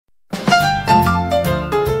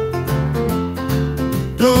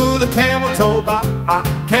the camel toe bop,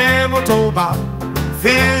 camel toe bop.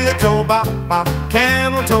 Feel your toe bop,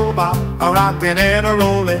 camel toe bop. A rockin' and a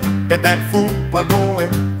rollin', get that fupa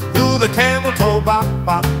going. Do the camel toe bop,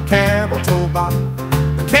 camel toe bop.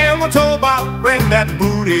 The camel toe bop, bring that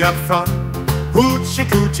booty up front. Hoochie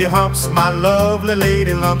coochie humps, my lovely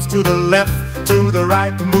lady lumps. To the left, to the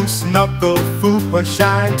right, moose knuckle, fupa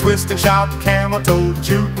shine. Twist and shout, camel toe,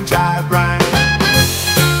 juke and jive rhyme.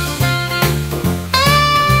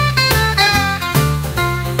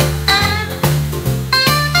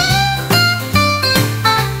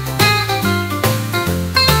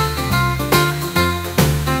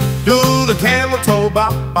 Do the camel toe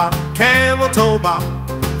bop, camel toe bop.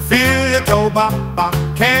 Feel your toe bop,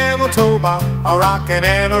 camel toe bop. A rockin'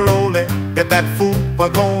 and a rollin', get that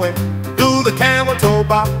fupa going. Do the camel toe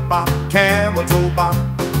bop, camel toe bop.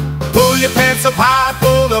 Pull your pants up high,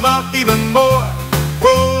 pull them up even more.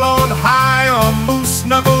 Roll on high on moose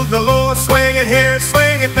knuckles galore. Swing it here,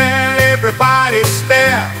 swing it there, everybody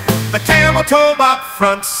stare. The camel toe bop,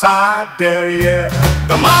 front side derriere.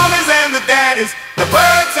 The mommies and the daddies, the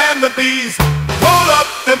birds and the bees, roll up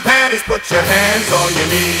them panties, put your hands on your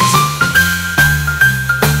knees.